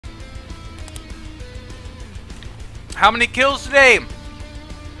How many kills today?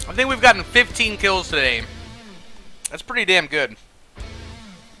 I think we've gotten 15 kills today. That's pretty damn good.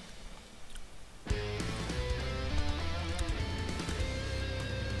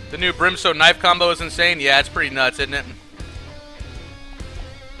 The new Brimstone knife combo is insane. Yeah, it's pretty nuts, isn't it?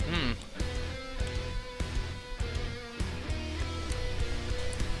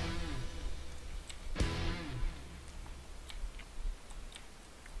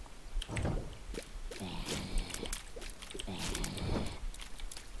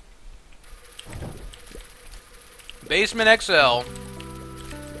 Basement XL.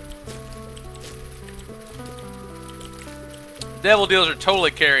 Devil Deals are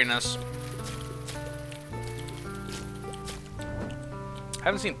totally carrying us.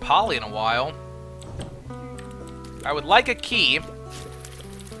 Haven't seen Polly in a while. I would like a key.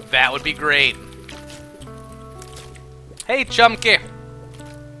 That would be great. Hey, Chumky.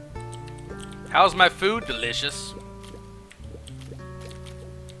 How's my food? Delicious.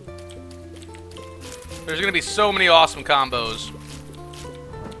 There's gonna be so many awesome combos.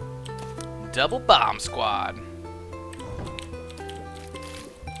 Double Bomb Squad.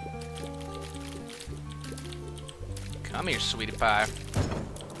 Come here, sweetie pie.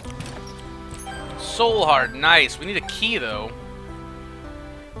 Soul Heart, nice. We need a key, though.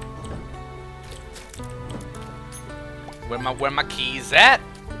 Where my keys at?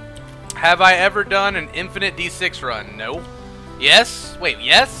 Have I ever done an infinite D6 run? No. Yes? Wait,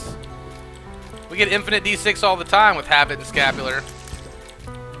 yes? We get infinite D6 all the time with Habit and Scapular.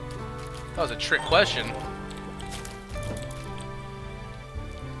 That was a trick question.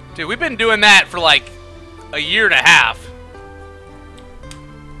 Dude, we've been doing that for like a year and a half.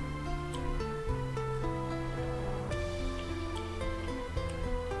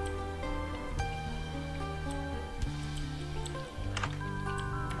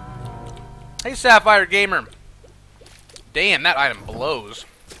 Hey, Sapphire Gamer. Damn, that item blows.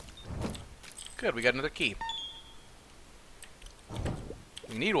 Good, we got another key.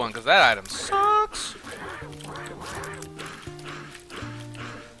 We need one because that item sucks.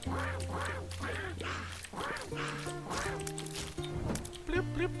 Bloop,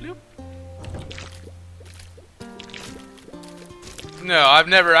 bloop, bloop. No,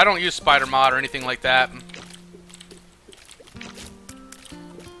 I don't use Spider Mod or anything like that.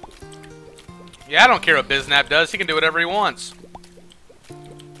 Yeah, I don't care what Biznap does. He can do whatever he wants.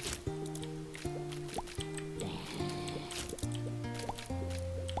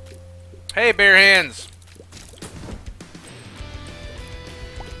 Hey, bare hands.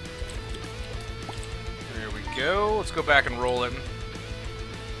 There we go. Let's go back and roll it.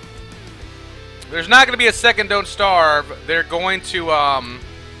 There's not going to be a second Don't Starve. They're going to,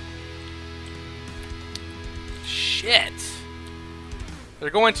 shit. They're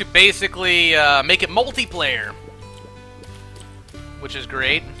going to basically make it multiplayer, which is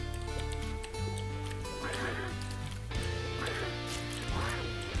great.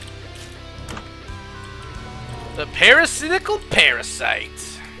 The Parasitical Parasite.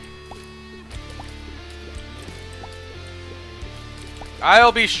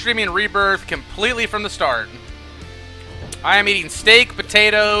 I'll be streaming Rebirth completely from the start. I am eating steak,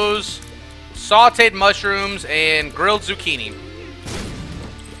 potatoes, sauteed mushrooms, and grilled zucchini.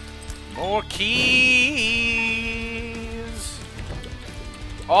 More keys.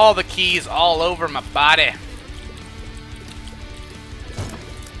 All the keys all over my body.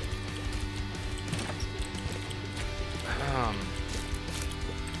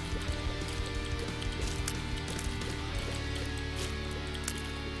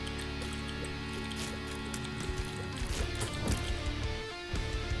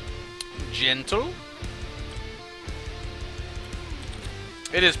 Gentle.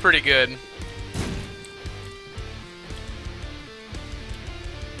 It is pretty good.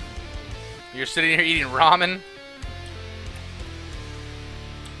 You're sitting here eating ramen.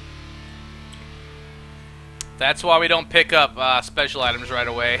 That's why we don't pick up special items right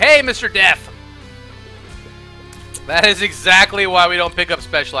away. Hey, Mr. Death! That is exactly why we don't pick up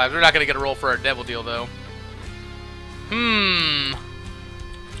special items. We're not going to get a roll for our Devil Deal, though.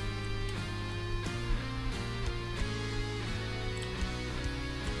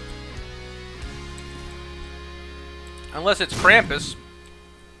 Unless it's Krampus.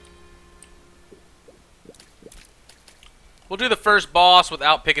 We'll do the first boss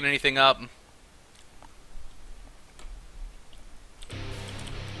without picking anything up.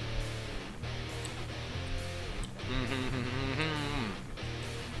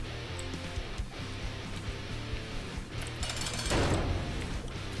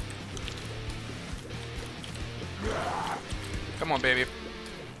 Come on, baby.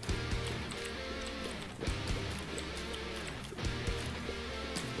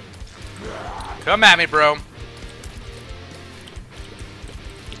 Come at me, bro.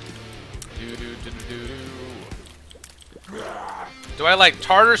 Do I like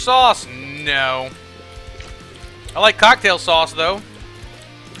tartar sauce? No. I like cocktail sauce, though.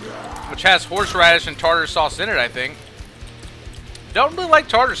 Which has horseradish and tartar sauce in it, I think. Don't really like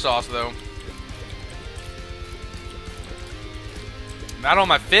tartar sauce, though. Not on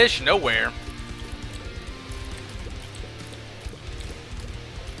my fish, nowhere.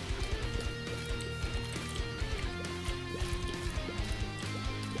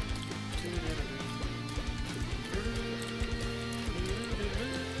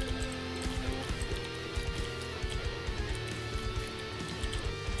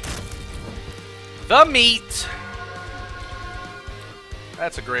 The meat.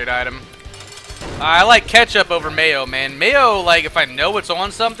 That's a great item. I like ketchup over mayo, man. Mayo, like, if I know it's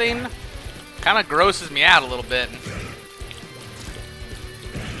on something, kind of grosses me out a little bit.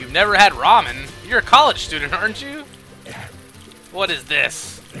 You've never had ramen? You're a college student, aren't you? What is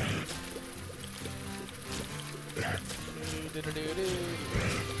this?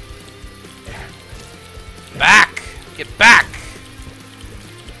 Back! Get back!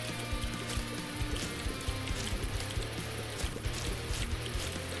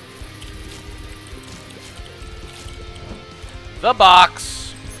 The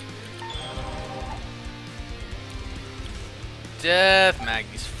box. Death,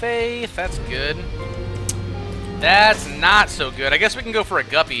 Maggie's Faith. That's good. That's not so good. I guess we can go for a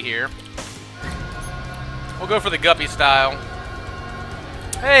guppy here. We'll go for the guppy style.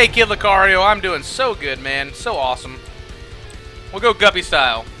 Hey, Kid Lucario. I'm doing so good, man. So awesome. We'll go guppy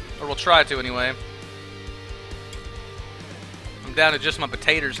style. Or we'll try to, anyway. I'm down to just my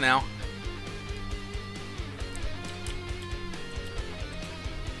potatoes now.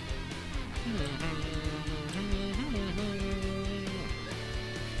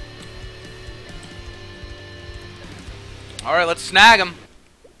 Alright, let's snag him.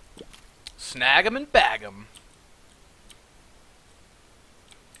 Snag him and bag him.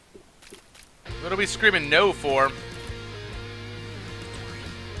 What are we screaming no for?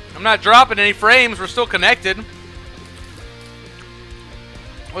 I'm not dropping any frames. We're still connected.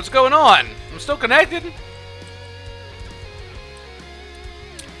 What's going on? I'm still connected.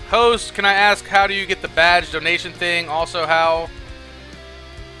 Host, can I ask how do you get the badge donation thing? Also,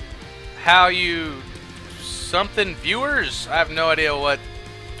 how you something viewers? I have no idea what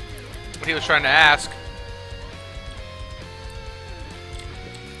he was trying to ask.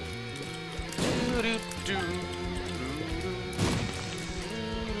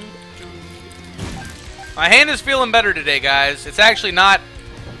 My hand is feeling better today, guys. It's actually not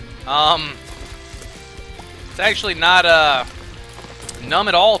numb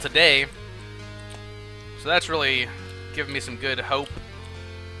at all today. So that's really giving me some good hope.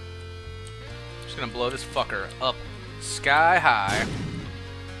 Just gonna blow this fucker up sky high.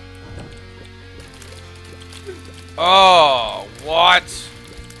 Oh, what?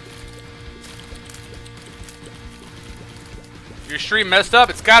 Your stream messed up?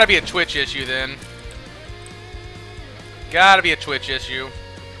 It's gotta be a Twitch issue then. Gotta be a Twitch issue.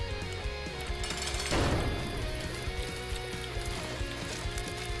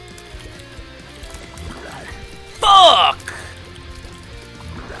 Fuck!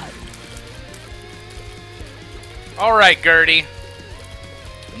 Alright, Gertie.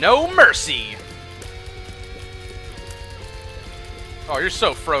 No mercy. Oh, you're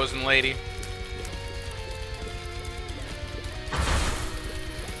so frozen, lady.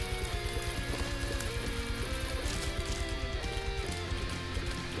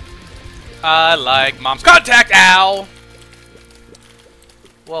 I like mom's contact, ow!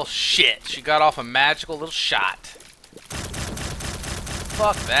 Well, shit. She got off a magical little shot.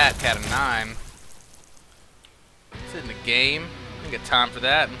 Fuck that, cat of 9. It's in the game. I ain't got time for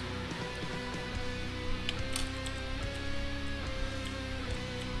that.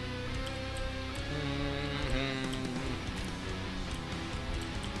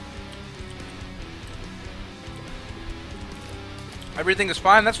 Everything is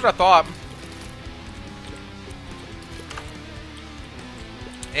fine. That's what I thought.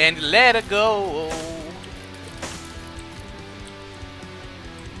 And let it go.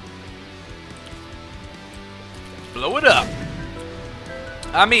 Blow it up.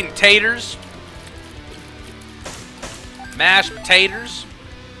 I mean taters. Mashed potatoes.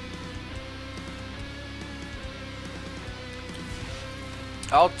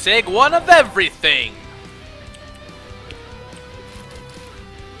 I'll take one of everything.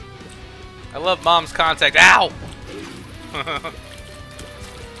 I love mom's contact. Ow!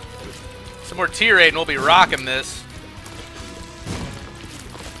 Some more tier 8 and we'll be rocking this.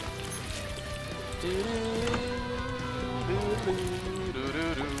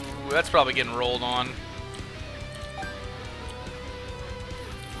 that's probably getting rolled on.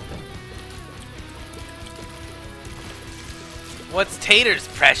 What's taters,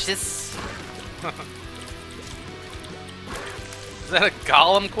 precious? Is that a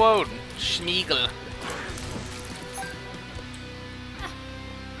Gollum quote? Schmeagle.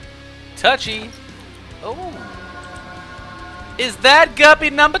 Touchy. Oh. Is that Guppy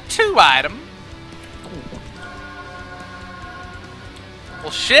number 2 item?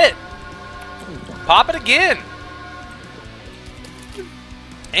 Well, shit. Pop it again.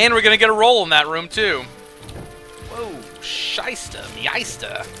 And we're gonna get a roll in that room, too. Whoa. Shysta.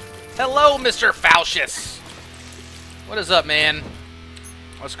 Yista. Hello, Mr. Falcius. What is up, man?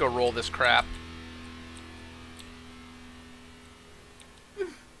 Let's go roll this crap.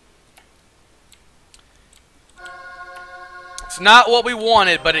 It's not what we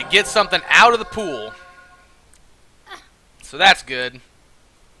wanted, but it gets something out of the pool. So that's good.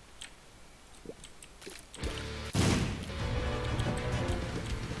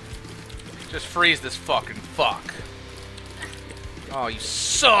 Just freeze this fucking fuck. Oh, you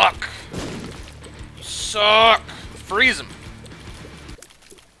suck. You suck. Freeze him.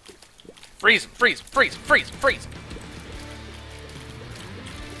 Freeze him, freeze him, freeze him, freeze him, freeze him.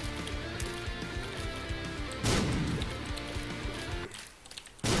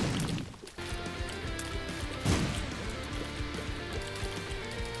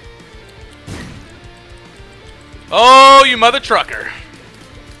 Oh, you mother trucker.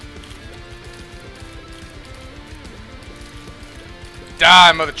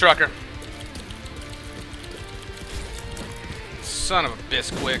 Die, mother trucker. Son of a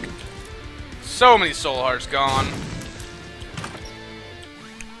bisquick. So many soul hearts gone.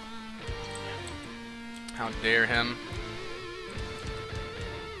 How dare him.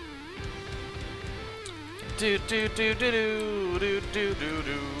 Do do do do do do do do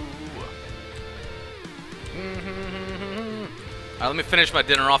do. Alright, let me finish my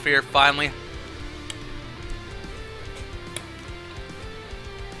dinner off here, finally.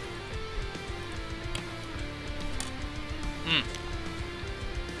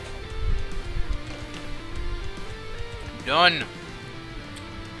 Done.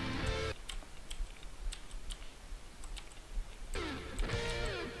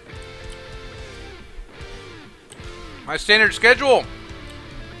 My standard schedule.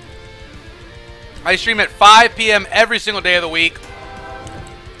 I stream at 5 p.m. every single day of the week.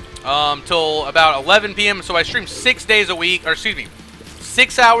 Till about 11 p.m. So I stream 6 days a week, or excuse me,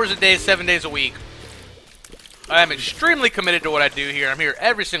 6 hours a day, 7 days a week. I am extremely committed to what I do here. I'm here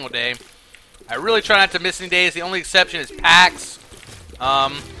every single day. I really try not to miss any days. The only exception is PAX.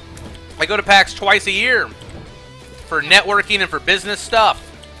 I go to PAX twice a year for networking and for business stuff.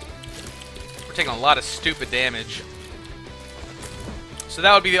 We're taking a lot of stupid damage. So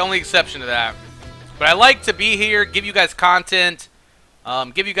that would be the only exception to that. But I like to be here, give you guys content,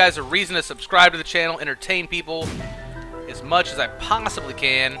 give you guys a reason to subscribe to the channel, entertain people as much as I possibly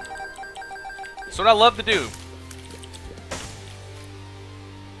can. That's what I love to do.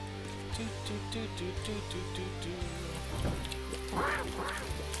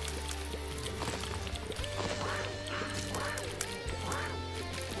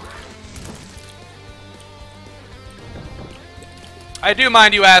 I do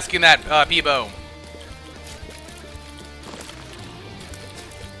mind you asking that, Peebo.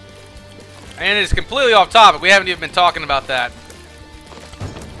 And it's completely off topic. We haven't even been talking about that.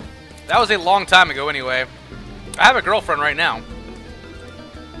 That was a long time ago anyway. I have a girlfriend right now.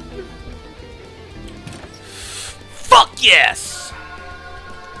 Fuck yes!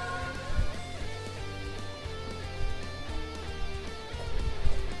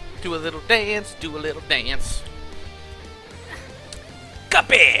 Do a little dance, do a little dance.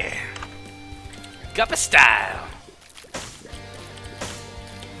 Guppy! Guppy style.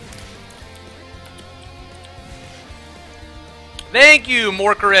 Thank you,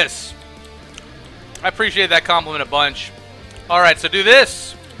 Morcarus. I appreciate that compliment a bunch. Alright, so do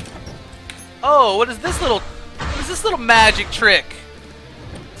this. Oh, what is this little magic trick?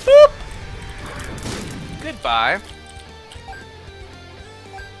 Boop! Goodbye.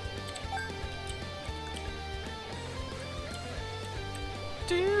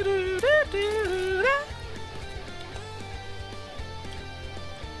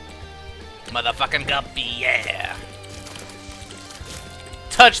 Motherfucking guppy, yeah.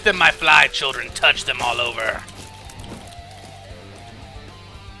 Touch them, my fly children. Touch them all over.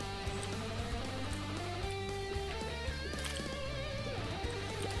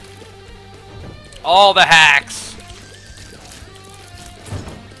 All the hacks.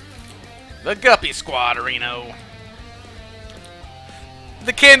 The Guppy Squad, Reno.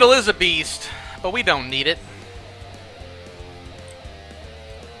 The candle is a beast, but we don't need it.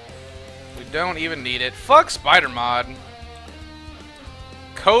 We don't even need it. Fuck Spider Mod.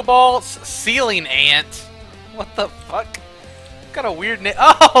 Cobalt's ceiling ant. What the fuck? Got a weird name.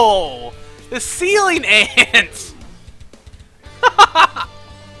 Oh! The ceiling ant!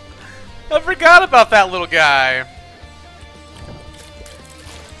 I forgot about that little guy.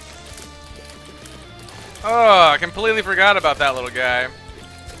 Oh, I completely forgot about that little guy.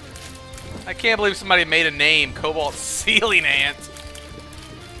 I can't believe somebody made a name, Cobalt Ceiling Ant.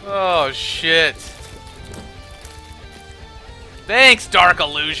 Oh, shit. Thanks, Dark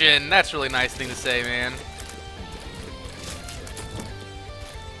Illusion. That's a really nice thing to say, man.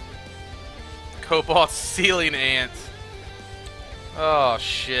 Cobalt Ceiling Ant. Oh,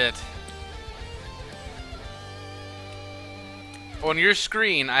 shit. On your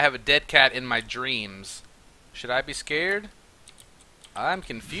screen, I have a dead cat in my dreams. Should I be scared? I'm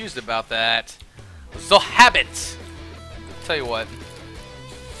confused about that. So habit. Tell you what.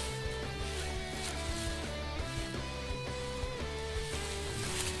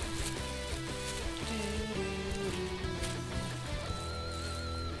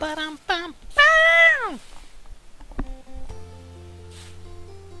 Ba-dum-bum-bum.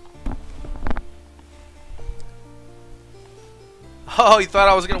 Oh, you thought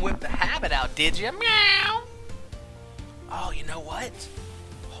I was gonna whip the habit out, did you? Meow. Oh, you know what?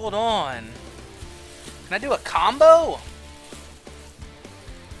 Hold on. Can I do a combo?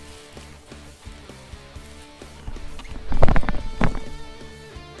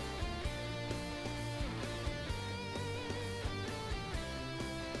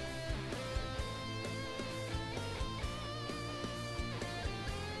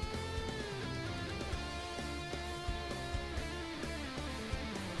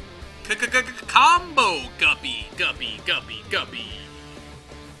 Combo, Guppy, Guppy, Guppy, Guppy.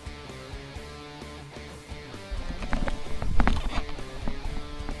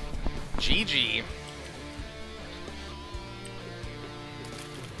 GG.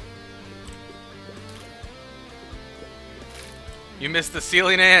 You missed the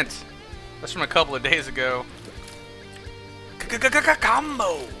ceiling ant. That's from a couple of days ago.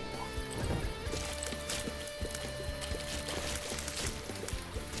 Combo.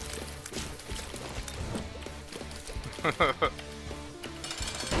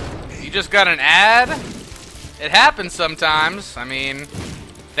 You just got an ad? It happens sometimes. I mean,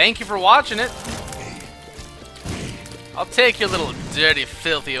 thank you for watching it. I'll take your little dirty,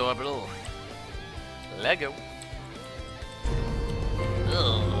 filthy orbital. Lego.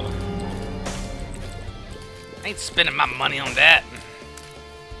 Ugh. I ain't spending my money on that.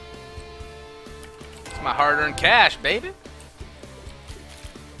 It's my hard-earned cash, baby.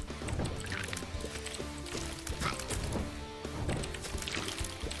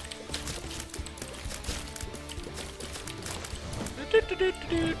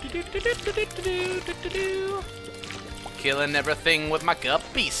 Killing everything with my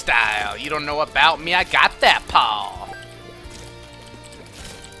guppy style. You don't know about me, I got that paw.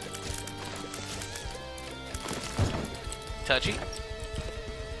 Touchy.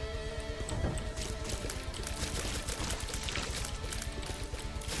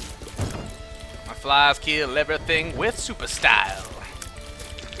 My flies kill everything with super style.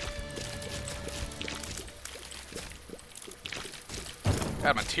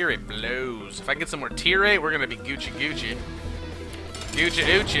 God, my tear rate blows. If I get some more tear rate, we're gonna be Gucci Gucci.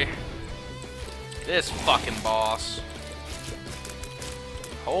 Gucci Uchi. This fucking boss.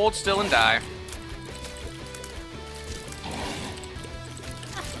 Hold still and die.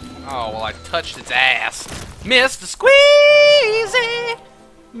 Oh, well, I touched its ass. Mr. Squeezy!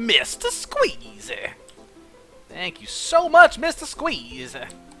 Mr. Squeezy! Thank you so much, Mr. Squeezy,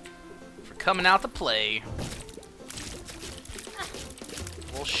 for coming out to play.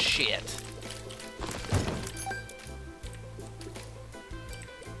 Well, shit.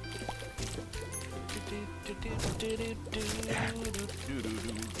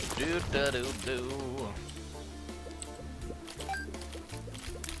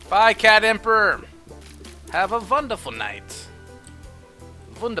 Bye, Cat Emperor. Have a wonderful night.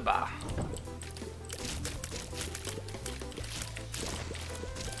 Wunderbar.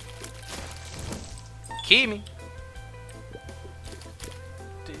 Kimi.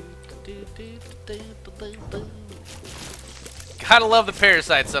 Gotta love the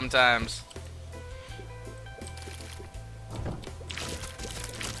parasites sometimes.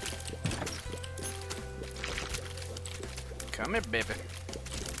 Come here, baby.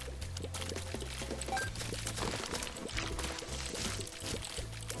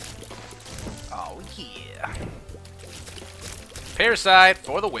 Oh, yeah. Parasite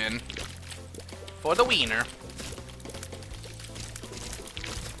for the win. For the wiener.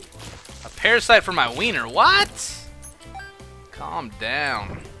 A parasite for my wiener. What? Calm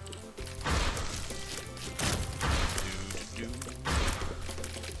down.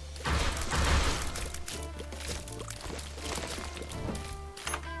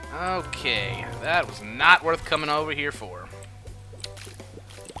 Okay, that was not worth coming over here for.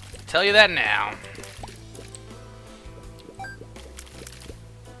 Tell you that now.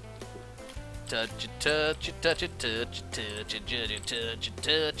 Touch it, touch it, touch it, touch it, touch it, judge it, touch it,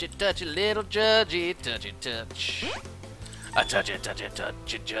 touch it, touch it, little judgy, touch it, touch. I touch it, touch it,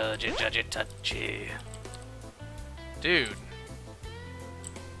 touch it, judge it, judge it, touch it. Dude.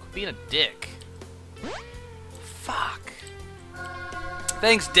 Quit being a dick. Fuck.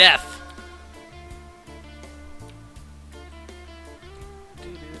 Thanks, Death.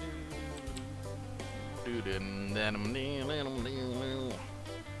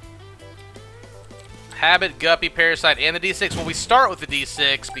 Habit, Guppy, Parasite, and the D6. Well, we start with the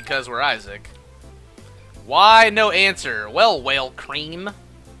D6 because we're Isaac. Why no answer? Well, Whale Cream.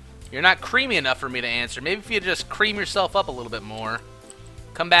 You're not creamy enough for me to answer. Maybe if you just cream yourself up a little bit more.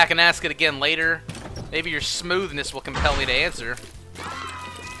 Come back and ask it again later. Maybe your smoothness will compel me to answer.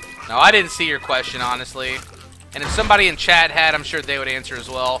 No, I didn't see your question, honestly. And if somebody in chat had, I'm sure they would answer as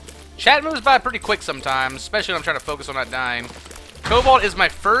well. Chat moves by pretty quick sometimes, especially when I'm trying to focus on not dying. Cobalt is my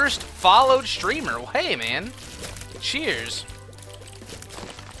first followed streamer. Well, hey, man. Cheers.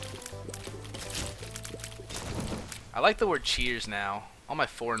 I like the word cheers now. All my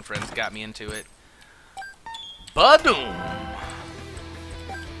foreign friends got me into it. Badoom.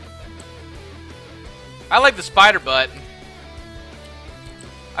 I like the spider butt.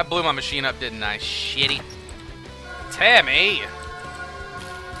 I blew my machine up, didn't I? Shitty. Tammy!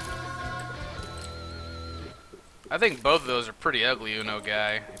 I think both of those are pretty ugly, Uno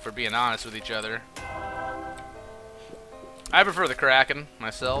guy, if we're being honest with each other. I prefer the Kraken,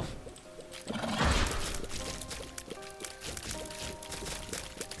 myself.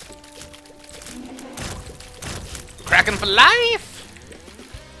 Kraken for life!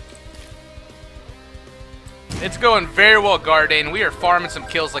 It's going very well, Gardain. We are farming some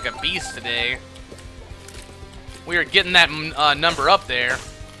kills like a beast today. We are getting that number up there.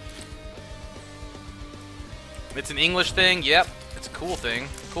 It's an English thing? Yep. It's a cool thing.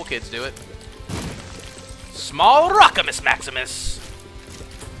 Cool kids do it. Small Rockamus Maximus.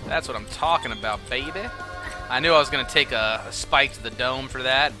 That's what I'm talking about, baby. I knew I was going to take a spike to the dome for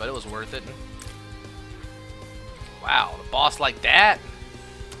that, but it was worth it. Wow, the boss like that?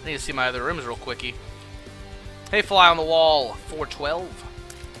 I need to see my other rooms real quickie. Hey, fly on the wall, 412.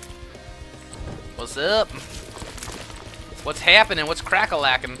 What's up? What's happening? What's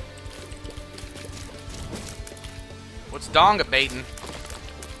crack-a-lacking? What's donga baiting?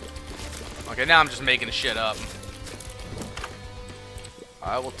 Okay, now I'm just making shit up.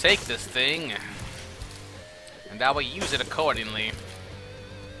 I will take this thing, and I will use it accordingly.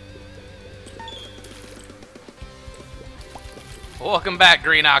 Welcome back,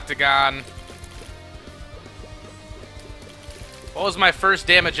 Green Octagon. What was my first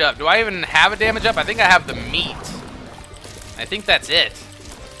damage up? Do I even have a damage up? I think I have the meat. I think that's it.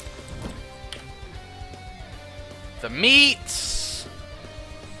 The meat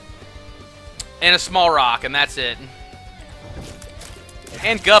and a small rock, and that's it.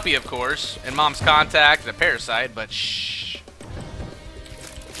 And Guppy, of course, and Mom's Contact and a Parasite, but shh.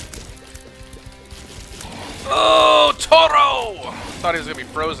 Oh, Toro! Thought he was gonna be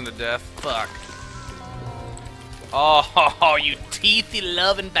frozen to death. Fuck. Oh, you teethy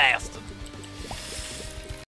loving bastard.